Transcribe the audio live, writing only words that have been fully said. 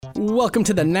Welcome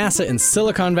to the NASA in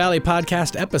Silicon Valley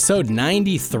podcast, episode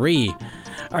 93.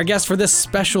 Our guest for this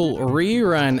special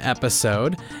rerun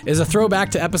episode is a throwback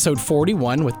to episode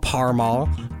 41 with Parimal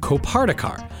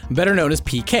Kopardekar, better known as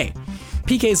PK.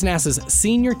 PK is NASA's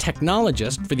senior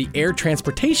technologist for the Air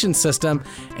Transportation System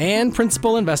and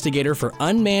principal investigator for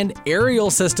Unmanned Aerial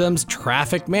Systems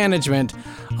Traffic Management,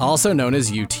 also known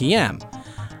as UTM.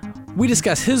 We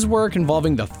discuss his work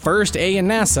involving the first A in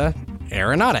NASA,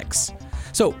 aeronautics.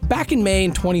 So back in May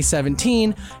in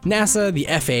 2017, NASA, the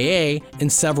FAA,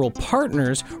 and several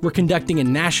partners were conducting a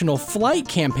national flight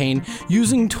campaign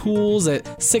using tools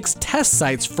at 6 test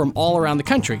sites from all around the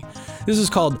country. This is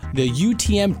called the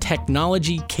UTM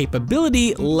Technology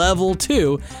Capability Level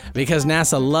 2 because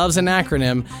NASA loves an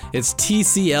acronym. It's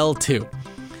TCL2.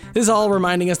 This is all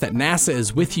reminding us that NASA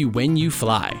is with you when you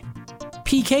fly.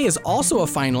 PK is also a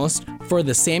finalist for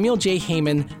the Samuel J.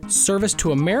 Heyman Service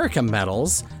to America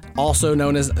Medals, also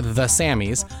known as the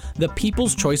Sammys, the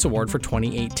People's Choice Award for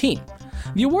 2018.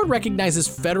 The award recognizes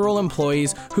federal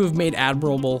employees who have made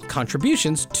admirable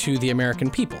contributions to the American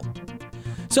people.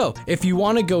 So, if you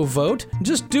want to go vote,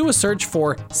 just do a search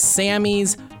for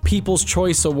Sammy's People's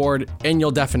Choice Award and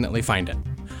you'll definitely find it.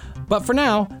 But for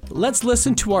now, let's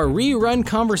listen to our rerun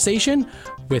conversation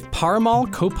with Parimal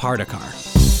Kopardekar.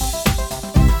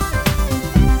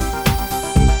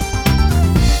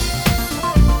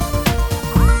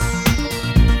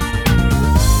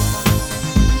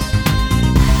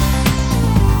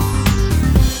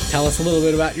 Tell us a little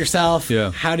bit about yourself.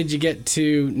 Yeah. How did you get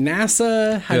to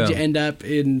NASA? How did you end up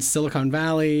in Silicon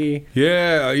Valley?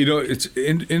 Yeah, it's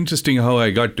interesting how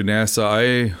I got to NASA.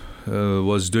 I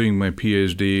was doing my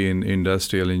PhD in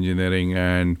industrial engineering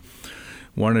and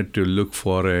wanted to look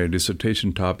for a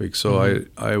dissertation topic. So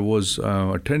I was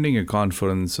attending a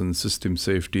conference on system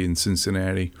safety in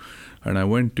Cincinnati. And I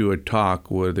went to a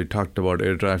talk where they talked about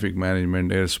air traffic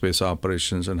management, airspace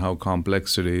operations, and how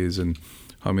complex it is, and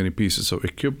how many pieces of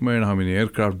equipment, how many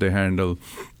aircraft they handle,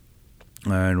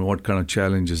 and what kind of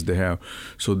challenges they have.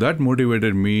 So that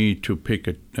motivated me to pick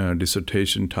a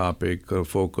dissertation topic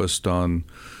focused on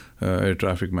air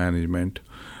traffic management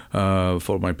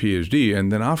for my PhD.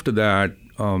 And then after that,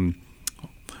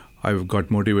 I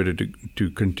got motivated to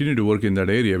continue to work in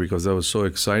that area because that was so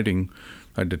exciting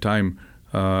at the time.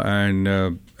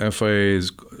 And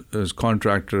FAA's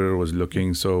contractor was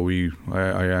looking, so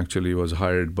I actually was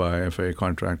hired by FAA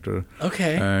contractor.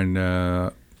 Okay. And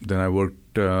then I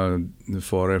worked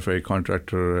for FAA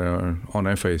contractor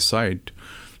on FAA site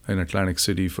in Atlantic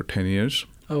City for 10 years.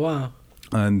 Oh, wow.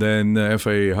 And then the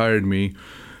FAA hired me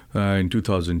in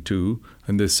 2002,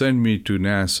 and they sent me to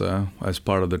NASA as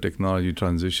part of the technology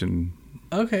transition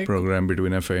program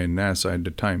between FAA and NASA at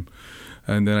the time.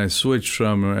 And then I switched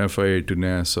from FAA to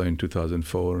NASA in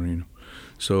 2004.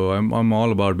 So I'm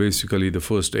all about basically the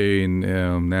first A in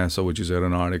NASA, which is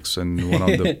aeronautics, and one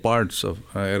of the parts of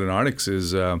aeronautics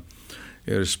is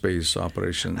airspace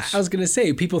operations. I was going to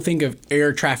say, people think of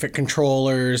air traffic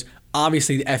controllers.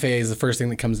 Obviously, the FAA is the first thing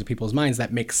that comes to people's minds.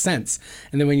 That makes sense.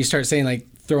 And then when you start saying,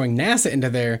 throwing NASA into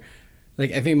there,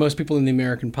 I think most people in the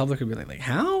American public would be like,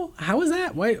 how? How is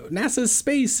that? Why NASA's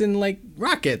space and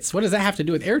rockets? What does that have to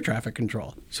do with air traffic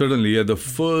control? Certainly, yeah. The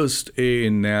first A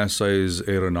in NASA is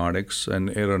aeronautics.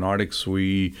 And aeronautics,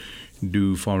 we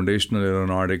do foundational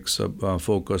aeronautics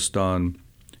focused on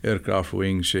aircraft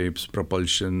wing shapes,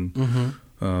 propulsion,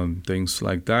 things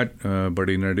like that. But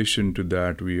in addition to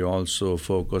that, we also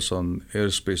focus on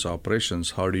airspace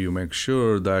operations. How do you make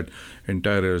sure that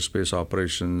entire airspace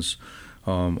operations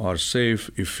are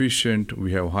safe, efficient,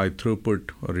 we have high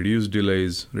throughput, reduce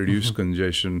delays, reduce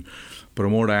congestion,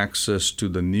 promote access to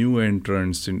the new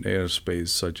entrants in airspace,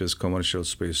 such as commercial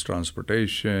space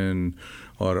transportation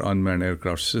or unmanned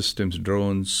aircraft systems,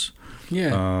 drones.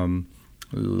 Yeah.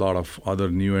 A lot of other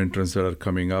new entrants that are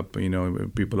coming up.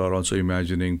 People are also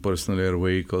imagining personal air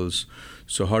vehicles.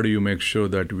 So how do you make sure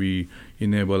that we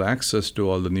enable access to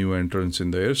all the new entrants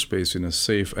in the airspace in a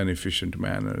safe and efficient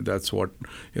manner? That's what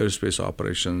airspace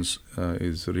operations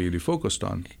is really focused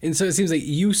on. And so it seems like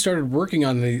you started working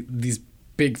on these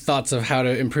big thoughts of how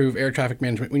to improve air traffic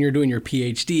management when you're doing your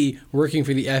PhD, working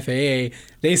for the FAA.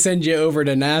 They send you over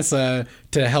to NASA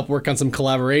to help work on some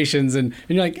collaborations, and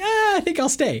you're like, I think I'll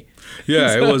stay.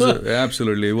 Yeah, it was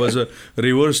absolutely. It was a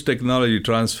reverse technology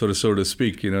transfer, so to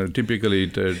speak.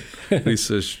 Typically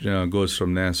research goes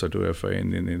from NASA to FAA,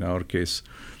 and in our case,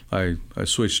 I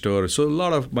switched over. So a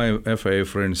lot of my FAA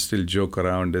friends still joke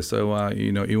around. They say, well,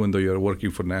 even though you're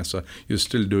working for NASA, you're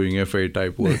still doing FAA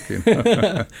type work.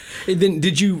 Then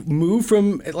did you move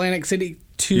from Atlantic City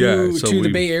to the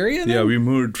Bay Area then? Yeah, we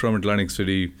moved from Atlantic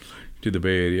City to the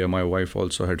Bay Area. My wife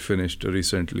also had finished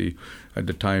recently at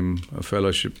the time a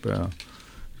fellowship.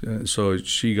 So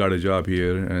she got a job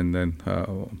here, and then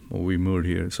we moved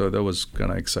here. So that was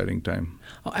kind of exciting time.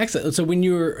 Oh, excellent. So when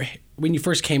you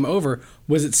first came over,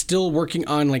 was it still working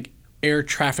on like air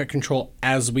traffic control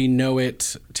as we know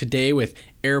it today with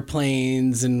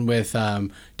airplanes and with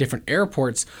different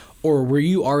airports, or were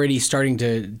you already starting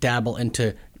to dabble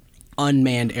into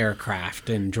unmanned aircraft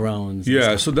and drones?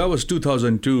 Yeah, so that was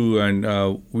 2002,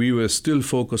 and we were still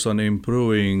focused on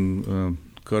improving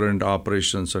current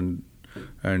operations and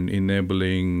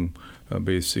enabling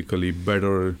basically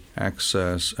better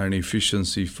access and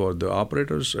efficiency for the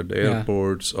operators at the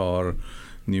airports or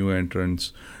new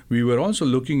entrants. We were also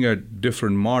looking at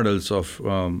different models of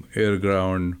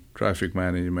air-ground traffic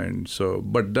management.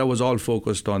 But that was all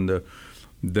focused on the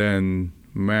then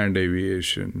manned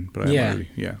aviation primarily.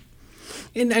 Yeah.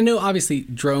 And I know obviously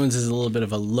drones is a little bit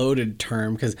of a loaded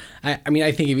term because I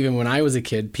think even when I was a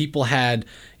kid, people had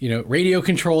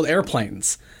radio-controlled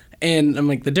airplanes. And I'm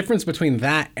like, the difference between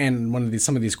that and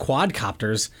some of these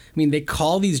quadcopters, they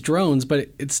call these drones, but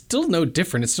it's still no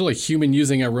different. It's still a human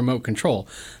using a remote control.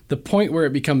 The point where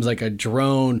it becomes like a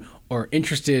drone or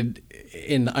interested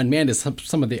in the unmanned is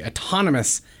some of the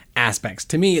autonomous aspects.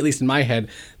 To me, at least in my head,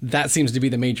 that seems to be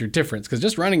the major difference. Because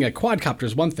just running a quadcopter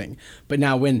is one thing, but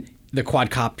now when the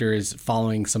quadcopter is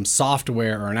following some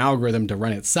software or an algorithm to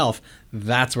run itself,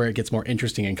 that's where it gets more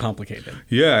interesting and complicated.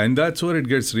 Yeah, and that's where it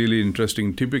gets really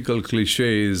interesting. Typical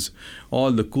cliche is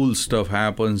all the cool stuff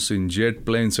happens in jet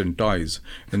planes and toys.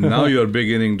 And now you're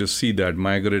beginning to see that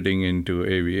migrating into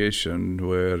aviation,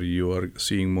 where you are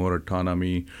seeing more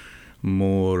autonomy,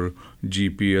 more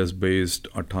GPS-based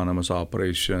autonomous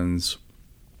operations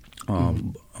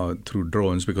through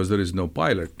drones, because there is no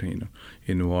pilot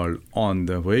involved on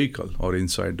the vehicle or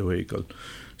inside the vehicle.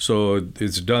 So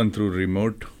it's done through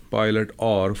remote pilot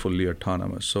or fully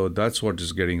autonomous. So that's what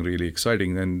is getting really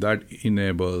exciting, and that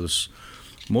enables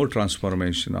more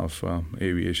transformation of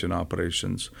aviation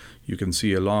operations. You can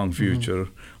see a long future.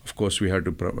 Of course, we had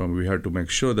to make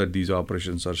sure that these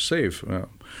operations are safe,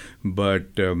 but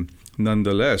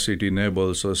nonetheless, it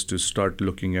enables us to start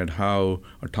looking at how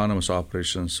autonomous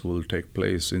operations will take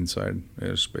place inside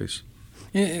airspace.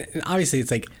 And obviously,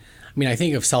 it's like, I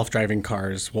think of self-driving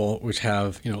cars, which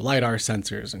have LiDAR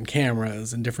sensors and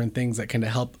cameras and different things that kind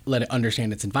of help let it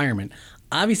understand its environment.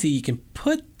 Obviously, you can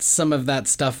put some of that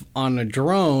stuff on a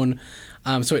drone,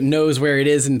 so it knows where it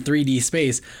is in 3D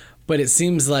space. But it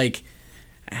seems like,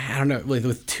 I don't know,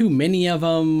 with too many of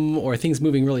them or things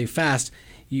moving really fast,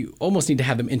 you almost need to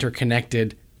have them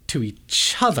interconnected to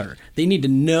each other. They need to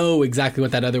know exactly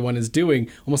what that other one is doing,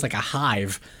 almost like a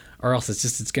hive, or else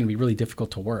it's going to be really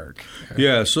difficult to work.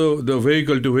 Yeah, so the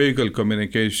vehicle-to-vehicle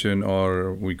communication,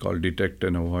 or we call detect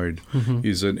and avoid,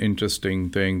 is an interesting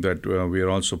thing that we are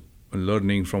also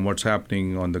learning from what's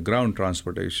happening on the ground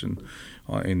transportation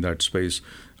in that space.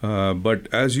 But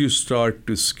as you start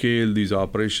to scale these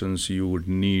operations, you would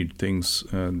need things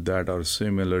that are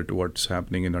similar to what's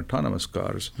happening in autonomous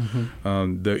cars.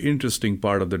 The interesting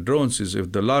part of the drones is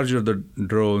if the larger the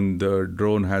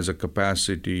drone has a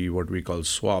capacity, what we call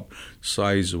swap,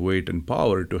 size, weight, and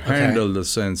power to handle the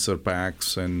sensor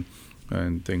packs and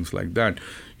things like that.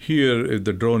 Here, if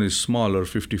the drone is smaller,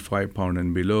 55 pound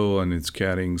and below, and it's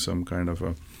carrying some kind of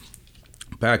a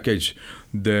package,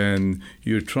 then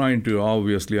you're trying to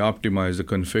obviously optimize the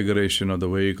configuration of the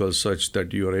vehicle such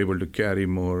that you are able to carry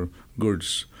more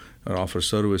goods or offer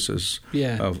services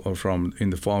from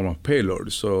in the form of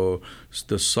payload. So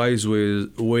the size,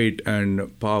 weight,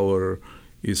 and power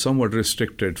is somewhat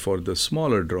restricted for the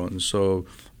smaller drones. So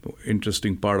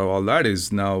interesting part of all that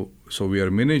is now, so we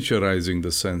are miniaturizing the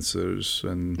sensors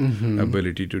and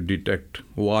ability to detect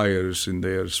wires in the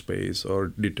airspace or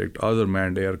detect other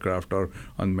manned aircraft or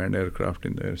unmanned aircraft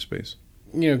in the airspace.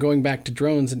 Going back to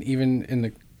drones, and even in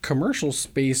the commercial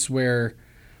space or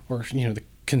the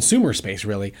consumer space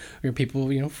really, where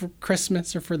people, for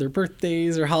Christmas or for their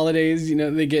birthdays or holidays,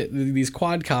 they get these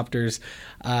quadcopters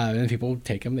and people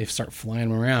take them, they start flying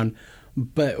them around.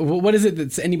 But what is it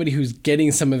that's anybody who's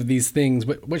getting some of these things,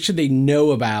 what should they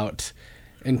know about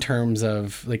in terms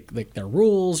of like their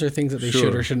rules or things that they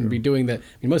should or shouldn't be doing? That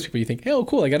most people, you think, hey, oh,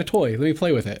 cool, I got a toy, let me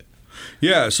play with it.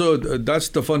 Yeah, so that's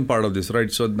the fun part of this, right?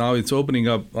 So now it's opening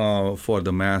up for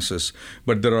the masses,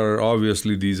 but there are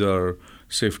obviously these are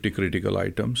safety critical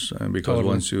items because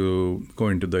once you go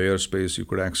into the airspace, you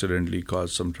could accidentally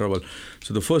cause some trouble.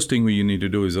 So the first thing you need to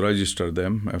do is register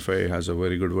them. FAA has a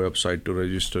very good website to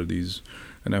register these,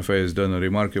 and FAA has done a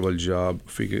remarkable job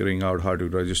figuring out how to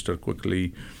register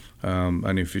quickly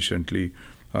and efficiently.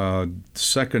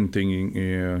 Second thing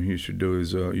you should do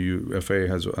is FAA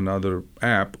has another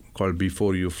app called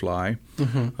Before You Fly.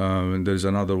 And there's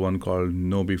another one called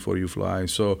Know Before You Fly.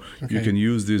 So you can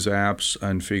use these apps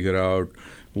and figure out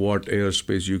what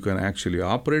airspace you can actually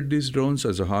operate these drones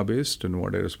as a hobbyist and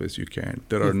what airspace you can't.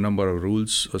 There are a number of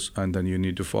rules, and then you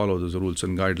need to follow those rules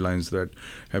and guidelines that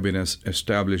have been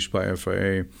established by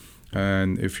FAA.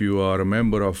 And if you are a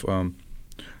member of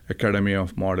Academy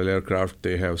of Model Aircraft,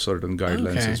 they have certain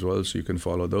guidelines as well, so you can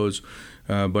follow those.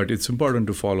 But it's important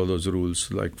to follow those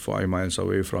rules, like 5 miles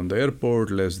away from the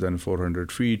airport, less than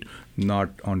 400 feet, not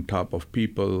on top of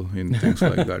people, and things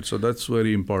like that. So that's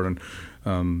very important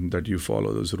that you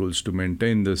follow those rules to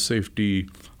maintain the safety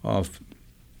of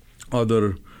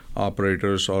other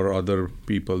operators or other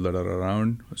people that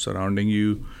are surrounding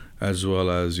you, as well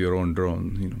as your own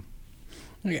drone,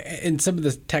 And some of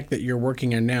the tech that you're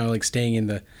working on now, like staying in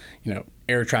the,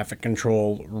 air traffic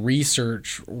control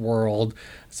research world.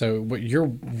 So what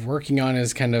you're working on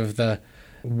is kind of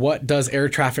what does air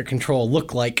traffic control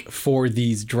look like for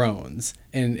these drones,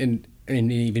 and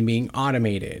even being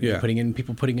automated, and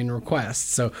people putting in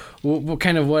requests. So we'll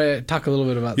talk a little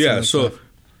bit about some of that stuff.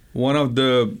 One of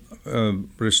the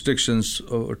restrictions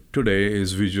today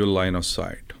is visual line of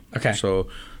sight. Okay. So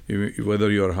whether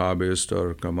you're a hobbyist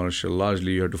or commercial,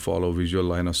 largely you have to follow visual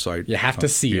line of sight. You have to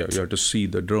see it. You have to see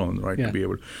the drone, right, to be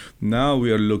able to. Now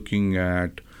we are looking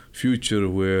at future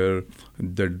where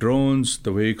the drones,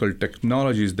 the vehicle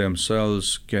technologies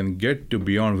themselves can get to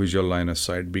beyond visual line of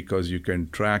sight because you can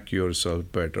track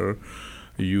yourself better.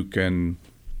 You can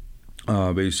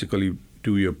basically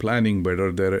do your planning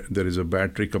better. There is a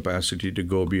battery capacity to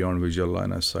go beyond visual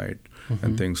line of sight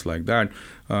and things like that.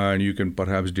 And you can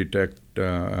perhaps detect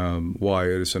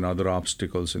wires and other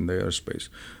obstacles in the airspace.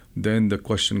 Then the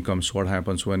question comes, what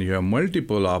happens when you have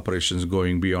multiple operations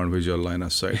going beyond visual line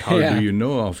of sight? How do you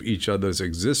know of each other's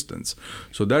existence?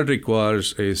 So that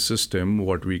requires a system,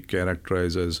 what we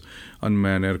characterize as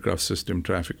unmanned aircraft system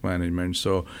traffic management.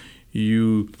 So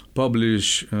you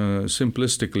publish,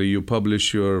 simplistically, you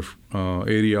publish your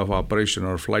area of operation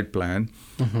or flight plan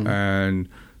and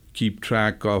keep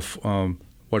track of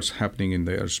what's happening in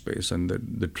the airspace. And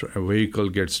the vehicle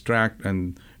gets tracked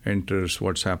and enters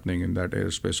what's happening in that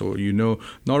airspace. So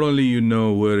not only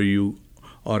where you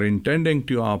are intending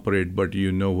to operate, but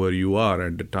where you are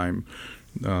at the time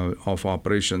of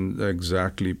operation,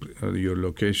 exactly your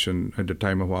location at the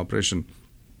time of operation.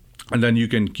 And then you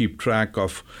can keep track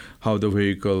of how the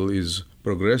vehicle is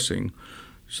progressing.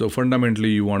 So fundamentally,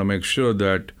 you want to make sure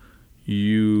that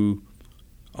you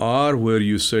are where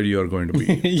you said you are going to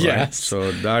be. Yes. Right?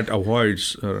 So that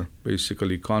avoids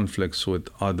basically conflicts with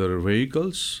other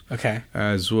vehicles. Okay.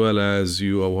 As well as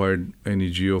you avoid any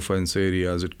geofence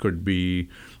areas. It could be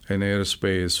an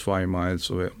airspace 5 miles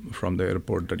away from the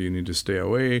airport that you need to stay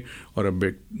away, or a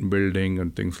big building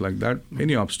and things like that.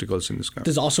 Any obstacles in this kind.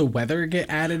 Does also weather get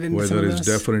added into weather some of is this?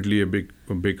 Definitely a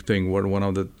big thing. One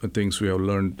of the things we have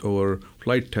learned over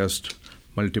flight test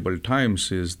multiple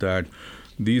times is that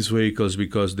these vehicles,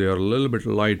 because they are a little bit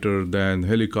lighter than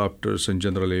helicopters and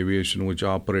general aviation, which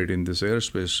operate in this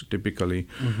airspace typically,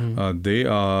 they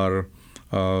are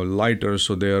lighter,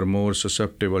 so they are more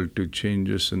susceptible to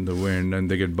changes in the wind, and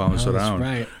they get bounced around.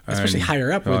 Right, especially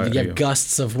higher up where you get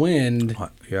gusts of wind.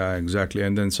 Yeah, exactly.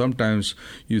 And then sometimes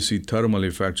you see thermal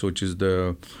effects, which is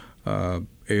the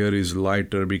air is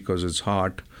lighter because it's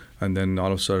hot, and then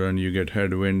all of a sudden you get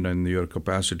headwind, and your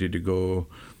capacity to go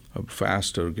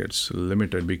faster gets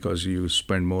limited because you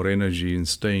spend more energy in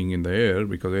staying in the air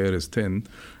because air is thin,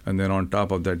 and then on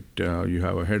top of that you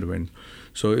have a headwind.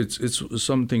 So it's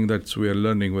something that we are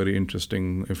learning, very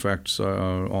interesting effects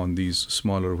on these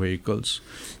smaller vehicles,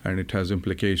 and it has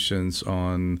implications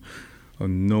on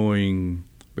knowing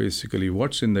basically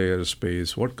what's in the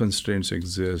airspace, what constraints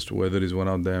exist, weather is one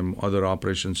of them, other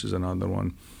operations is another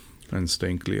one, and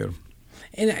staying clear.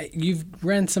 And you've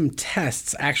ran some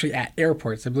tests actually at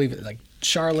airports, I believe, like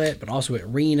Charlotte, but also at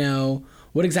Reno.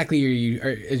 What exactly are you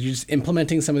just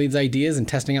implementing some of these ideas and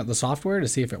testing out the software to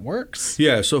see if it works?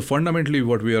 Yeah, so fundamentally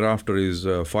what we are after is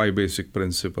 5 basic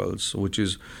principles, which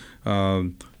is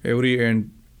every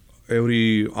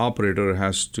operator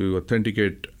has to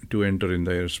authenticate to enter in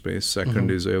the airspace.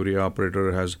 Second is every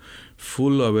operator has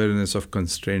full awareness of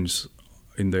constraints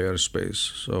in the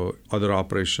airspace, so other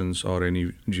operations or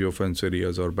any geofence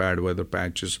areas or bad weather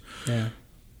patches. Yeah.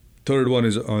 Third one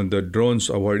is the drones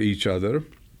avoid each other.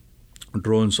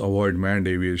 Drones avoid manned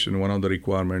aviation. One of the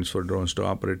requirements for drones to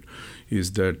operate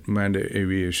is that manned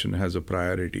aviation has a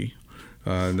priority.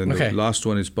 Then the last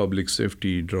one is public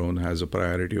safety drone has a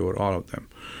priority over all of them.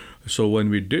 So when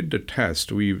we did the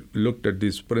test, we looked at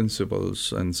these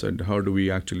principles and said, how do we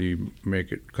actually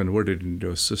convert it into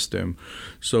a system?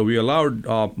 So we allowed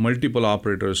multiple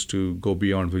operators to go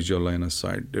beyond visual line of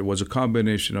sight. It was a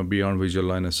combination of beyond visual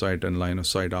line of sight and line of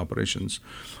sight operations.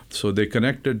 So they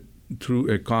connected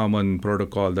through a common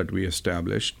protocol that we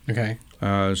established. Okay.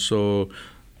 So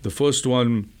the first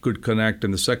one could connect,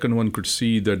 and the second one could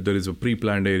see that there is a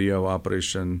pre-planned area of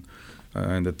operation,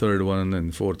 and the third one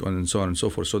and fourth one, and so on and so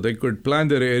forth. So they could plan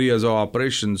their areas of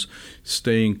operations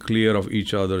staying clear of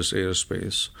each other's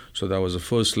airspace. So that was the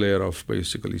first layer of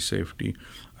basically safety.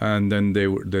 And then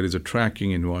there is a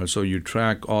tracking involved. So you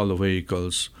track all the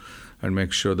vehicles and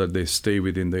make sure that they stay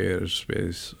within the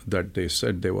airspace that they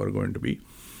said they were going to be.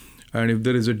 And if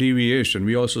there is a deviation,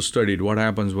 we also studied what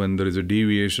happens when there is a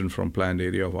deviation from planned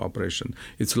area of operation.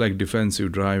 It's like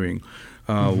defensive driving.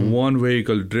 One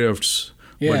vehicle drifts,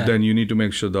 but then you need to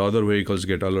make sure the other vehicles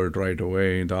get alert right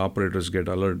away, the operators get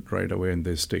alert right away, and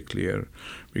they stay clear.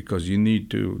 Because you need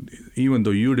to, even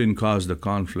though you didn't cause the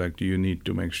conflict, you need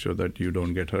to make sure that you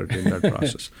don't get hurt in that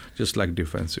process, just like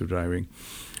defensive driving.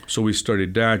 So we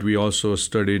studied that. We also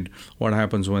studied what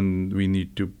happens when we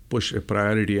need to push a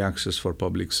priority access for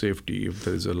public safety. If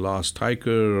there is a lost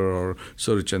hiker or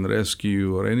search and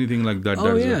rescue or anything like that,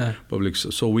 a public.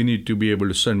 So we need to be able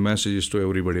to send messages to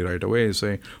everybody right away,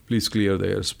 say, please clear the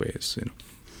airspace.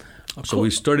 So we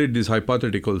studied these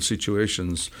hypothetical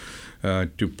situations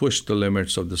to push the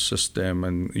limits of the system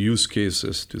and use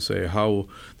cases to say how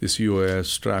this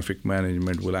UAS traffic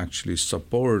management will actually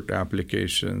support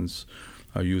applications,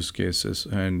 use cases,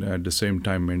 and at the same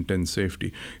time maintain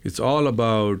safety. It's all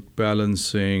about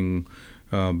balancing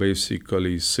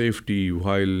basically safety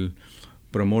while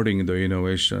promoting the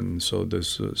innovation. So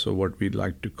what we'd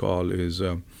like to call is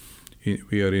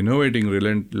we are innovating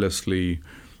relentlessly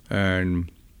and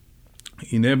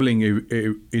enabling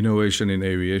innovation in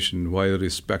aviation while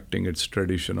respecting its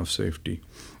tradition of safety.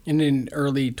 And in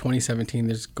early 2017,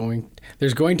 there's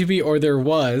going to be, or there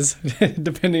was,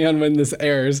 depending on when this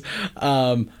airs,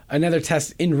 another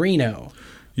test in Reno.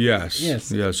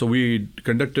 Yes. Yeah. So we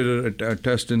conducted a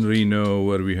test in Reno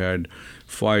where we had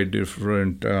 5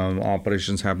 different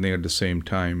operations happening at the same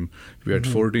time. We had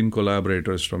 14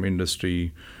 collaborators from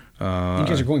industry. You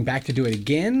guys are going back to do it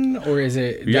again, or is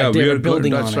it we are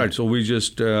building on it? That's right. So we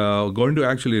just going to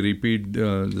actually repeat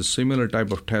the similar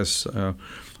type of tests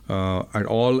at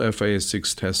all FAA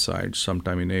 6 test sites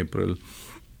sometime in April,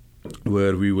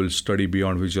 where we will study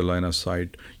beyond visual line of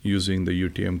sight using the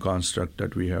UTM construct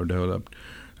that we have developed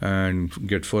and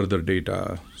get further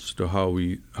data as to how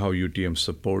UTM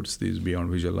supports these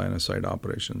beyond visual line of sight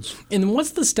operations. And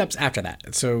what's the steps after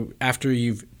that? So after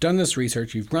you've done this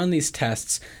research, you've run these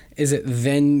tests, is it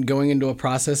then going into a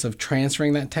process of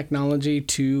transferring that technology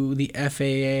to the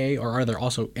FAA, or are there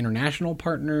also international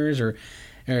partners, or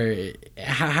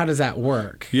how does that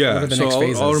work? Yeah, what are the so next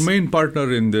phases? Our main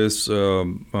partner in this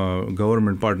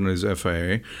government partner is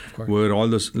FAA, where all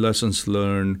the lessons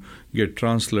learned get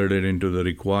translated into the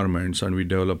requirements, and we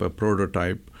develop a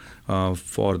prototype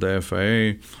for the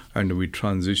FAA, and we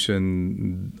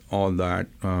transition all that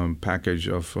package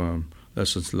of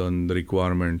lessons learned, the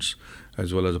requirements,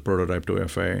 as well as a prototype to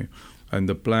FAA. And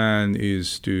the plan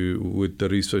is to, with the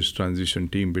research transition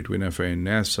team between FAA and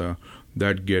NASA,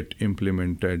 that get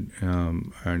implemented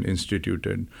and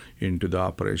instituted into the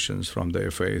operations from the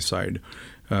FAA side.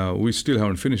 We still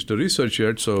haven't finished the research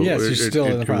yet, so yes, you're still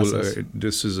in the process.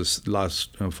 This is a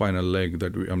last final leg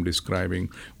that I'm describing,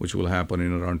 which will happen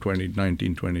in around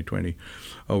 2019, 2020.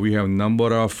 We have a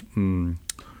number of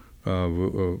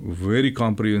very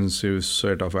comprehensive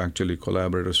set of actually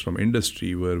collaborators from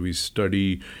industry where we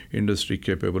study industry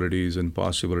capabilities and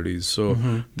possibilities. So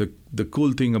the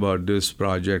cool thing about this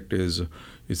project is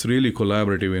it's really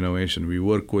collaborative innovation. We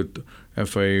work with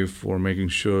FAA for making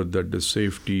sure that the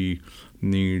safety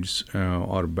needs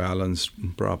are balanced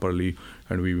properly,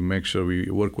 and we make sure we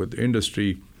work with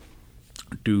industry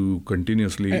to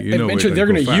continuously innovate. Eventually they're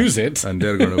going to use it. And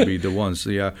they're going to be the ones,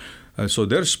 so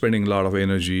they're spending a lot of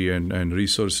energy and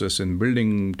resources in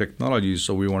building technologies,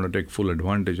 so we want to take full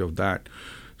advantage of that.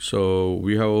 So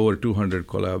we have over 200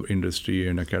 industry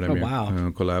and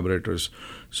academic collaborators.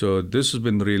 So this has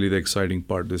been really the exciting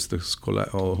part, this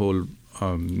whole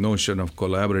notion of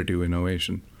collaborative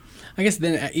innovation. I guess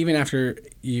then even after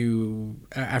you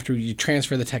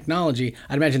transfer the technology,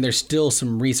 I'd imagine there's still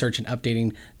some research and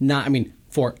updating,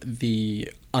 for the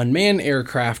unmanned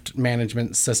aircraft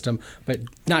management system, but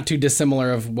not too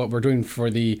dissimilar of what we're doing for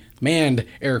the manned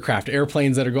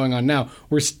airplanes that are going on now.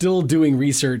 We're still doing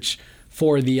research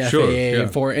for the FAA, Sure, yeah.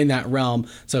 for in that realm.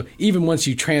 So even once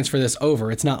you transfer this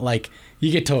over, it's not like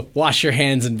you get to wash your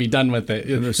hands and be done with it.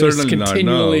 There's Certainly not.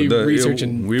 continually No. research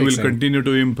and we fixing. will continue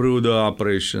to improve the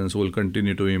operations. We'll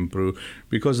continue to improve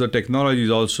because the technology is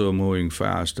also moving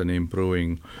fast and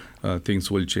improving. Things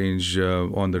will change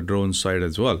on the drone side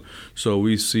as well. So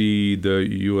we see the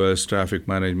U.S. traffic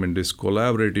management, this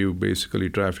collaborative,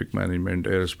 basically traffic management,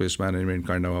 airspace management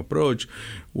kind of approach,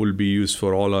 will be used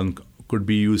for could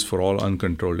be used for all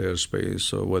uncontrolled airspace.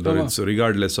 So whether it's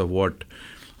regardless of what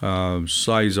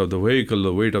size of the vehicle,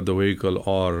 the weight of the vehicle,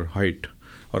 or height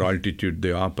or altitude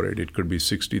they operate. It could be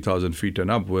 60,000 feet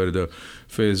and up, where the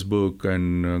Facebook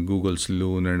and Google's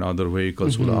Loon and other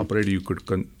vehicles will operate. You could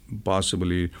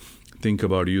possibly think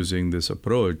about using this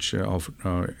approach of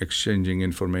exchanging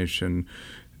information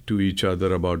to each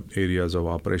other about areas of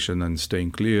operation and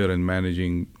staying clear and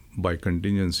managing by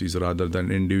contingencies rather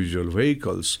than individual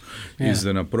vehicles is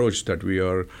an approach that we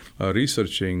are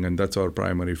researching, and that's our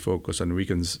primary focus. And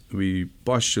we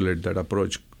postulate that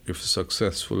approach, if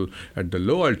successful at the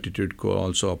low altitude, could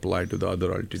also apply to the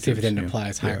other altitudes. See if it then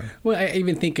applies higher. Well, I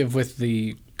even think of with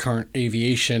the current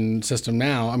aviation system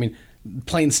now, I mean,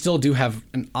 planes still do have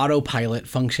an autopilot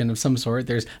function of some sort.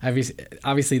 There's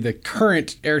obviously the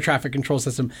current air traffic control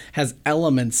system has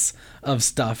elements of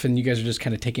stuff, and you guys are just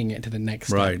kind of taking it to the next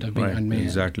step of being unmanned.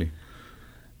 Exactly.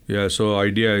 Yeah, so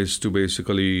idea is to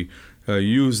basically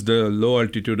use the low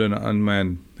altitude and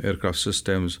unmanned aircraft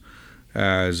systems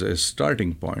as a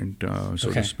starting point,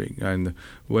 to speak. And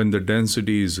when the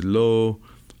density is low,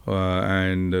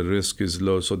 and the risk is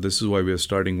low. So this is why we are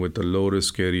starting with the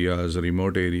low-risk areas,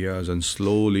 remote areas, and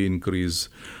slowly increase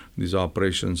these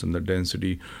operations and the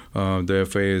density. The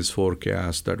FAA's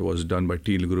forecast that was done by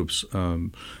Teal Groups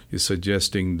is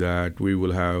suggesting that we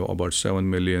will have about 7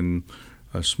 million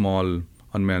small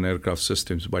unmanned aircraft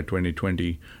systems by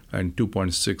 2020, and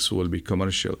 2.6 will be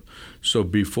commercial. So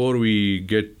before we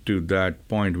get to that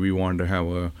point, we want to have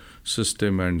a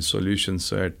system and solution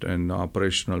set and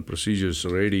operational procedures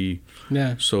ready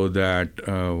so that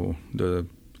the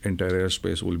entire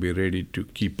airspace will be ready to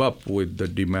keep up with the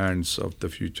demands of the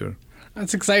future.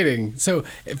 That's exciting. So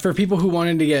for people who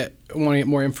want to get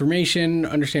more information,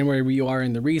 understand where you are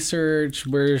in the research,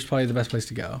 where's probably the best place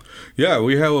to go? Yeah,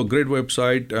 we have a great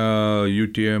website,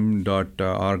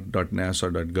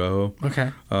 utm.arc.nasa.gov.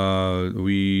 Okay.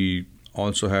 We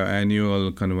also have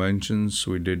annual conventions.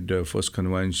 We did the first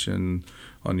convention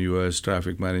on U.S.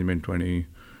 traffic management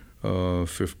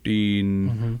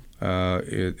 2015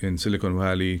 in Silicon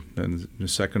Valley. And the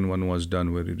second one was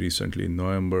done very recently in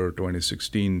November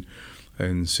 2016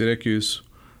 in Syracuse.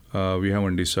 We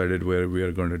haven't decided where we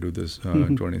are going to do this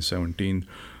in 2017.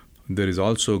 There is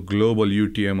also Global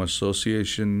UTM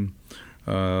Association.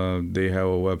 They have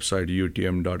a website,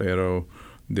 utm.aero.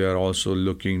 They are also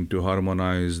looking to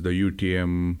harmonize the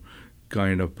UTM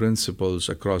kind of principles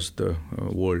across the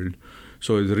world.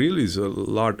 So it really is a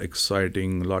lot of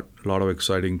exciting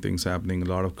things happening. A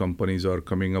lot of companies are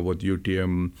coming up with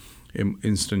UTM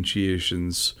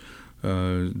instantiations.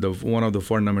 One of the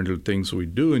fundamental things we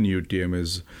do in UTM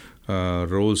is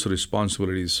roles,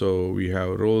 responsibilities. So we have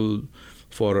a role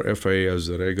for FAA as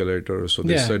the regulator. So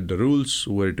they set the rules,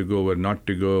 where to go, where not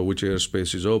to go, which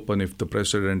airspace is open. If the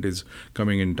president is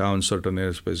coming in town, certain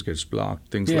airspace gets blocked,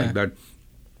 things like that.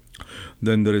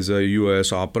 Then there is a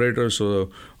U.S. operator, so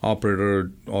the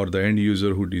operator or the end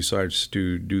user who decides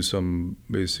to do some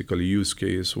basically use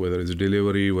case, whether it's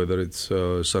delivery, whether it's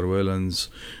surveillance,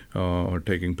 or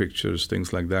taking pictures,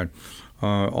 things like that.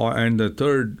 And the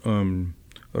third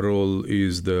role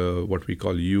is what we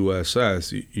call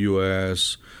USS,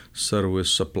 U.S.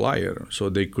 Service Supplier. So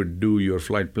they could do your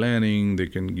flight planning, they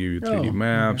can give you 3D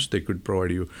maps, they could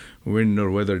provide you wind or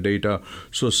weather data.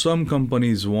 So some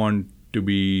companies want to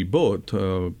be both.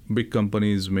 Big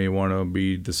companies may want to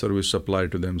be the service supplier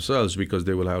to themselves because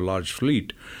they will have a large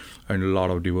fleet and a lot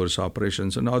of diverse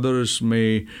operations, and others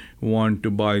may want to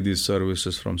buy these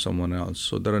services from someone else.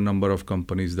 So there are a number of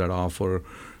companies that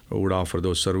would offer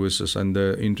those services. And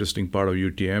the interesting part of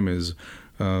UTM is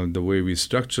the way we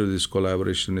structure this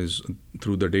collaboration is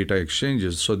through the data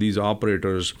exchanges. So these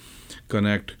operators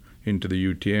connect into the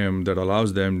UTM that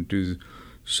allows them to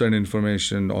send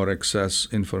information or access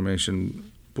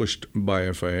information pushed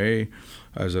by FAA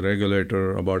as a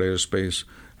regulator about airspace,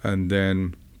 and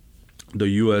then the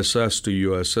USS to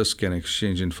USS can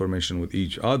exchange information with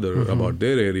each other about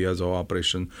their areas of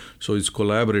operation. So it's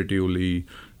collaboratively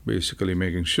basically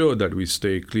making sure that we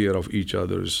stay clear of each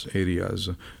other's areas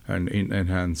and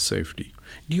enhance safety.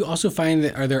 Do you also find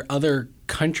that are there other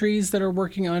countries that are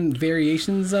working on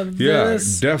variations of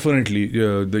this? Yeah, definitely.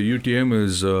 The UTM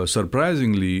is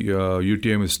surprisingly,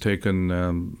 UTM is taken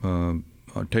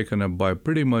up by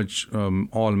pretty much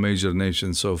all major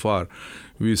nations so far.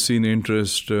 We've seen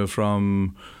interest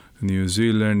from New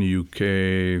Zealand,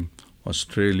 UK,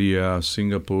 Australia,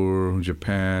 Singapore,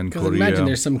 Japan, Korea. Because I imagine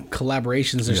there's some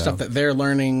collaborations or stuff that they're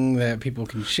learning that people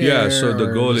can share. Yeah, so the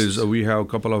goal is we have a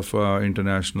couple of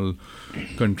international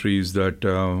countries that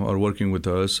are working with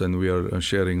us, and we are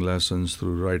sharing lessons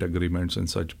through right agreements and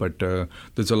such. But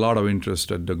there's a lot of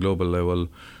interest at the global level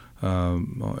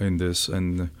in this,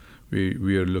 and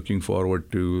we are looking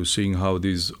forward to seeing how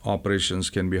these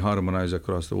operations can be harmonized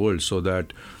across the world so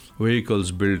that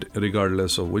vehicles built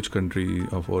regardless of which country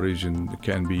of origin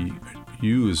can be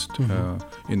used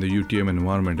in the UTM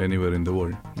environment anywhere in the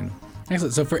world.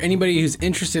 Excellent. So for anybody who's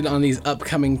interested on these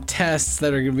upcoming tests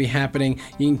that are going to be happening,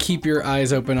 you can keep your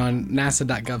eyes open on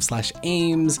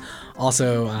nasa.gov/Ames,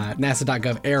 also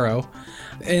nasa.gov/Aero.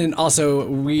 And also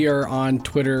we are on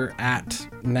Twitter at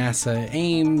NASA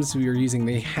Ames. We are using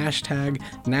the hashtag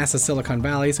NASA Silicon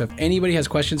Valley. So if anybody has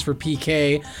questions for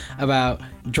PK about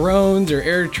drones or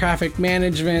air traffic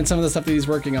management, some of the stuff that he's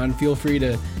working on, feel free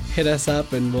to hit us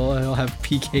up and we'll have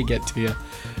PK get to you.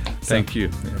 Thank you.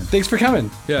 Yeah. Thanks for coming.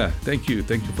 Yeah, thank you.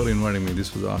 Thank you for inviting me.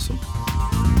 This was awesome.